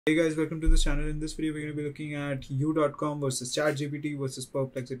Hey guys, welcome to this channel. In this video, we're going to be looking at you.com versus ChatGPT versus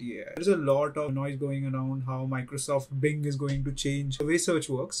Perplexity AI. There's a lot of noise going around how Microsoft Bing is going to change the way search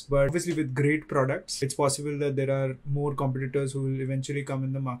works, but obviously with great products, it's possible that there are more competitors who will eventually come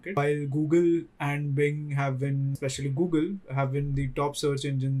in the market. While Google and Bing have been, especially Google, have been the top search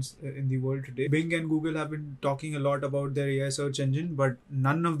engines in the world today. Bing and Google have been talking a lot about their AI search engine, but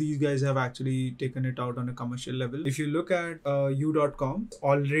none of these guys have actually taken it out on a commercial level. If you look at you.com,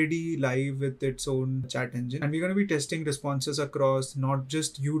 already live with its own chat engine, and we're going to be testing responses across not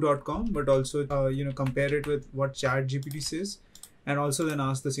just you.com but also compare it with what ChatGPT says, and also then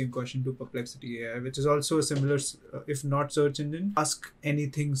ask the same question to Perplexity AI, which is also a similar if not search engine. Ask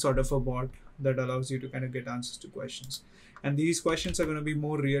anything sort of a bot that allows you to kind of get answers to questions, and these questions are going to be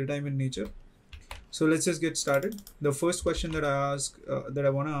more real-time in nature. So let's just get started. The first question that I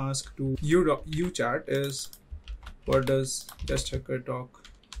want to ask to YouChat is, what does Test Hacker talk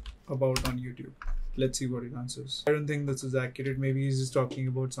about on YouTube? Let's see what it answers. I don't think this is accurate. Maybe he's just talking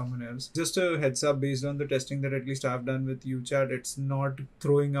about someone else. Just a heads up, based on the testing that at least I've done with YouChat, it's not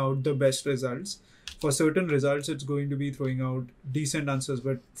throwing out the best results. For certain results, it's going to be throwing out decent answers.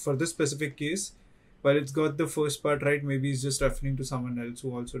 But for this specific case, while it's got the first part right, maybe he's just referring to someone else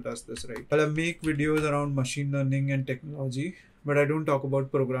who also does this right. Well, I make videos around machine learning and technology, but I don't talk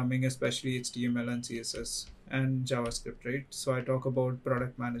about programming, especially HTML and CSS and JavaScript, right? So I talk about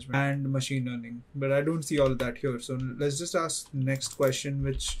product management and machine learning, but I don't see all that here. So let's just ask next question,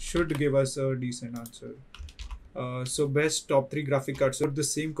 which should give us a decent answer. So best top 3 graphic cards. So the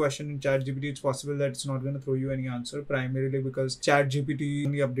same question in ChatGPT, it's possible that it's not going to throw you any answer, primarily because ChatGPT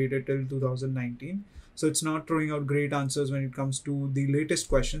only updated till 2019. So it's not throwing out great answers when it comes to the latest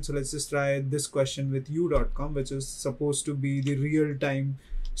question. So let's just try this question with you.com, which is supposed to be the real-time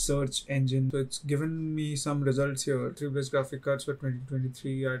search engine. So it's given me some results here. 3 best graphic cards for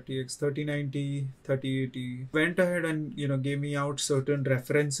 2023, RTX 3090, 3080. Went ahead and gave me out certain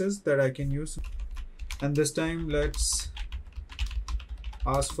references that I can use. And this time let's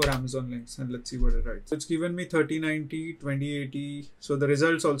ask for Amazon links and let's see what it writes. So it's given me 3090, 2080. So the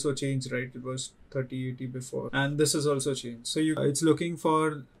results also changed, right? It was 3080 before, and this is also changed. So it's looking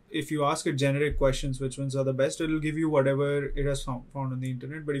for, if you ask it generic questions, which ones are the best, it'll give you whatever it has found on the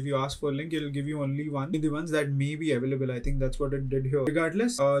internet. But if you ask for a link, it'll give you only the ones that may be available. I think that's what it did here.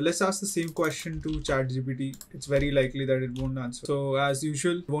 Regardless, let's ask the same question to ChatGPT. It's very likely that it won't answer. So as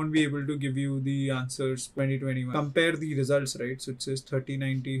usual, it won't be able to give you the answers 2021. Compare the results, right? So it says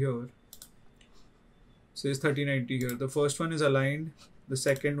 3090 here. It says 3090 here. The first one is aligned. The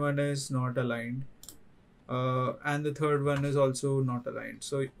second one is not aligned. And the third one is also not aligned.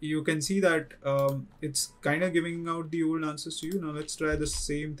 So you can see that it's kind of giving out the old answers to you. Now let's try the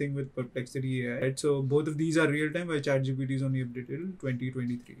same thing with Perplexity AI. Right? So both of these are real time, while ChatGPT is only updated in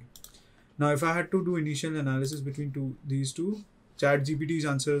 2023. Now if I had to do initial analysis between these two, ChatGPT's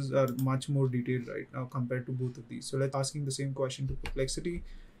answers are much more detailed right now compared to both of these. So let's asking the same question to Perplexity.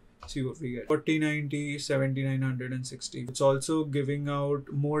 See what we get. 4090, 7900 and 60. It's also giving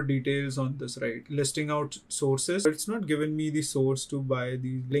out more details on this, right? Listing out sources, but it's not giving me the source to buy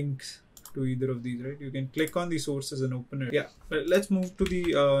the links to either of these, right? You can click on the sources and open it. Yeah, but let's move to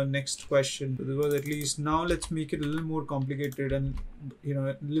the next question. So this was at least. Now let's make it a little more complicated and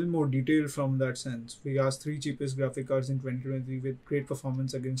a little more detailed from that sense. We asked 3 cheapest graphic cards in 2023 with great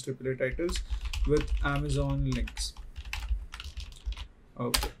performance against AAA titles with Amazon links.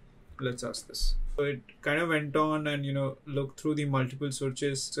 Okay. Let's ask this. So it kind of went on and looked through the multiple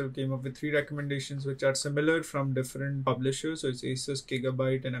searches, so came up with 3 recommendations which are similar from different publishers. So it's Asus,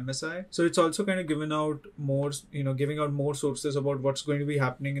 Gigabyte and MSI. So it's also kind of given out more, giving out more sources about what's going to be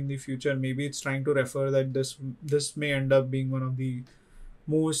happening in the future. Maybe it's trying to refer that this may end up being one of the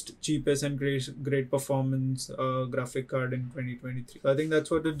most cheapest and great performance graphic card in 2023. So I think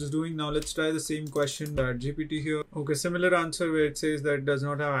that's what it is doing. Now let's try the same question at GPT here. Okay, similar answer where it says that it does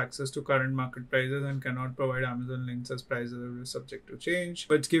not have access to current market prices and cannot provide Amazon links as prices are subject to change.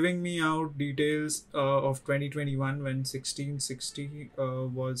 But it's giving me out details of 2021 when 1660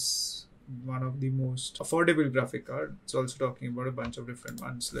 was one of the most affordable graphic card. It's also talking about a bunch of different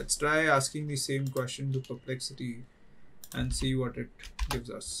ones. Let's try asking the same question to Perplexity and see what it gives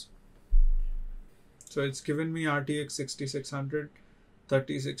us. So it's given me RTX 6600,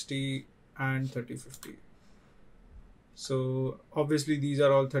 3060 and 3050. So obviously these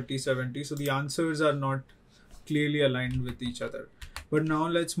are all 3070. So the answers are not clearly aligned with each other. But now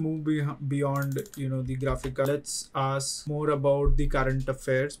let's move beyond the graphic card. Let's ask more about the current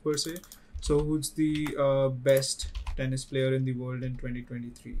affairs per se. So who's the best tennis player in the world in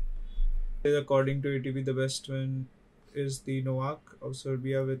 2023? According to ATP, the best one is the Novak of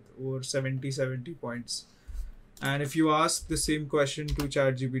Serbia with over 70 points. And if you ask the same question to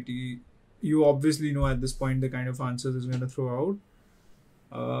ChatGPT, you obviously know at this point the kind of answers it's going to throw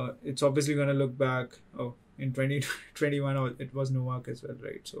out. It's obviously going to look back. Oh, in 2021, it was Novak as well,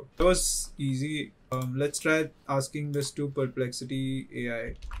 right? So that was easy. Let's try asking this to Perplexity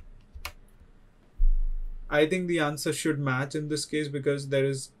AI. I think the answer should match in this case because there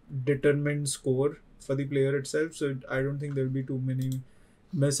is determined score for the player itself. So I don't think there will be too many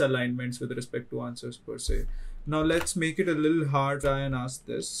misalignments with respect to answers per se. Now let's make it a little hard. Try and ask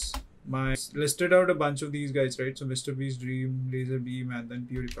this. I listed out a bunch of these guys, right? So Mr. Beast, Dream, Laser Beam, and then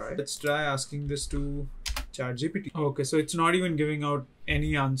PewDiePie. Let's try asking this to ChatGPT. Okay, so it's not even giving out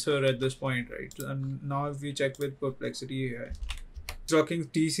any answer at this point, right? And now if we check with Perplexity AI, it's talking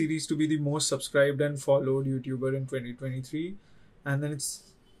T-Series to be the most subscribed and followed YouTuber in 2023, and then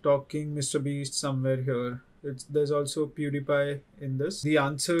it's talking Mr. Beast somewhere here. There's also PewDiePie in this. The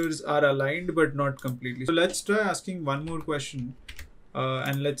answers are aligned but not completely. So let's try asking one more question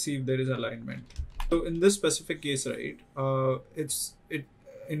and let's see if there is alignment. So in this specific case, right,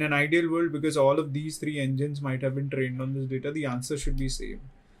 in an ideal world, because all of these three engines might have been trained on this data, the answer should be same.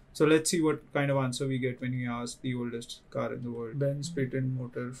 So let's see what kind of answer we get when we ask the oldest car in the world. Benz patent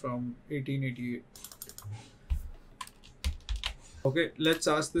motor from 1888. Okay, let's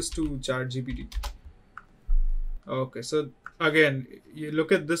ask this to ChatGPT. Okay, so again, you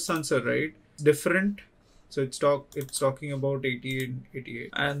look at this answer, right? It's different. So it's talking about 1888,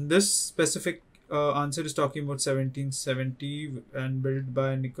 and this specific answer is talking about 1770 and built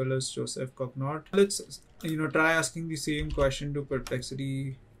by Nicholas Joseph Cognot. Let's try asking the same question to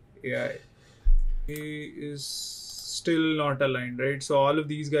Perplexity AI. It is still not aligned, right? So all of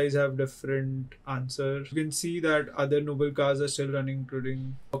these guys have different answers. You can see that other noble cars are still running,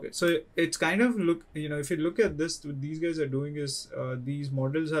 including. Okay, so it's kind of if you look at this, what these guys are doing is these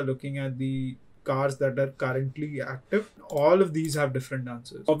models are looking at the cars that are currently active. All of these have different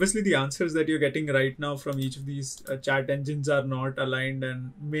answers. Obviously, the answers that you're getting right now from each of these chat engines are not aligned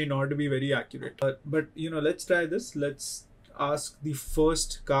and may not be very accurate. But let's try this. Let's ask the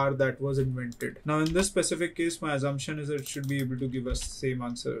first car that was invented. Now, in this specific case, my assumption is that it should be able to give us the same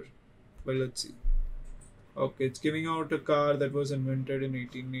answer. But let's see. Okay, it's giving out a car that was invented in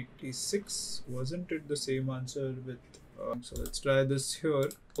 1886. Wasn't it the same answer with... so let's try this here.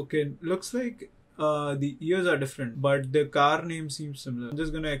 Okay, looks like the years are different, but the car name seems similar. I'm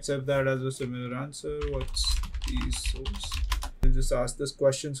just going to accept that as a similar answer. What's the source? We'll just ask this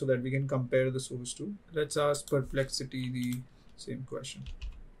question so that we can compare the source to. Let's ask Perplexity the same question.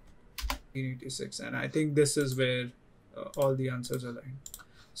 1886, and I think this is where all the answers align.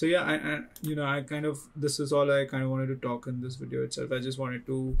 So yeah, this is all I kind of wanted to talk in this video itself. I just wanted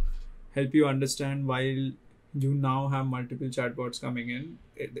to help you understand while you now have multiple chatbots coming in,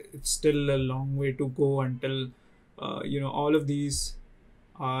 it's still a long way to go until all of these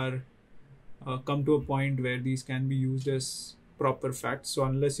are come to a point where these can be used as proper facts. So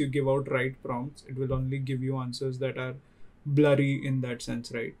unless you give out right prompts, it will only give you answers that are blurry in that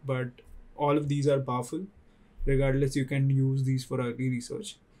sense, right? But all of these are powerful. Regardless, you can use these for early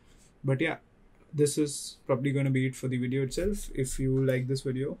research. But yeah, this is probably going to be it for the video itself. If you like this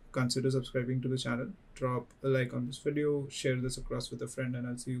video, consider subscribing to the channel, drop a like on this video, share this across with a friend, and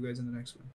I'll see you guys in the next one.